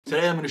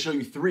Today I'm going to show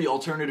you 3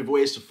 alternative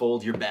ways to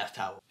fold your bath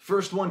towel.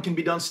 First one can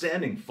be done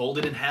standing. Fold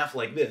it in half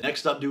like this.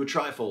 Next up, do a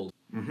tri-fold.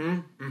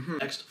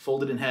 Next,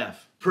 fold it in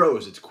half.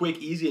 Pros, it's quick,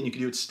 easy, and you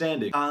can do it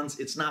standing. Cons,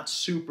 it's not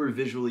super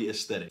visually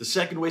aesthetic. The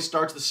second way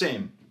starts the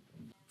same.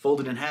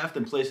 Fold it in half,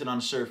 then place it on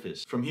a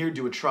surface. From here,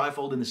 do a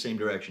tri-fold in the same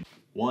direction.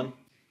 1,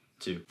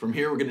 2. From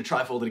here, we're going to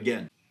tri-fold it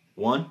again.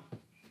 1,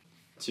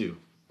 2.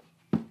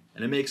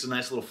 And it makes a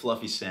nice little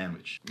fluffy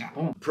sandwich.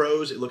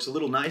 Pros, it looks a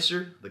little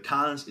nicer. The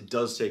cons, it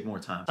does take more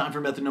time. Time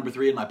for method number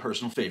 3 and my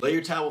personal favorite. Lay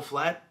your towel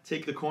flat,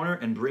 take the corner,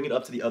 and bring it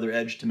up to the other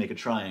edge to make a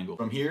triangle.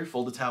 From here,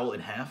 fold the towel in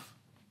half.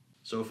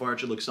 So far,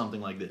 it should look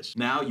something like this.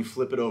 Now, you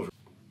flip it over.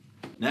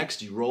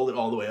 Next, you roll it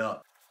all the way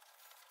up.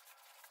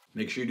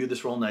 Make sure you do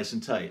this roll nice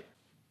and tight.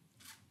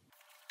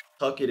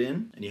 Tuck it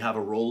in, and you have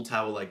a rolled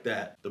towel like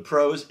that. The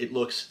pros, it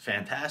looks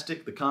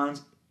fantastic. The cons,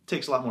 it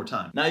takes a lot more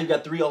time. Now you've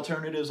got 3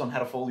 alternatives on how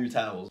to fold your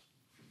towels.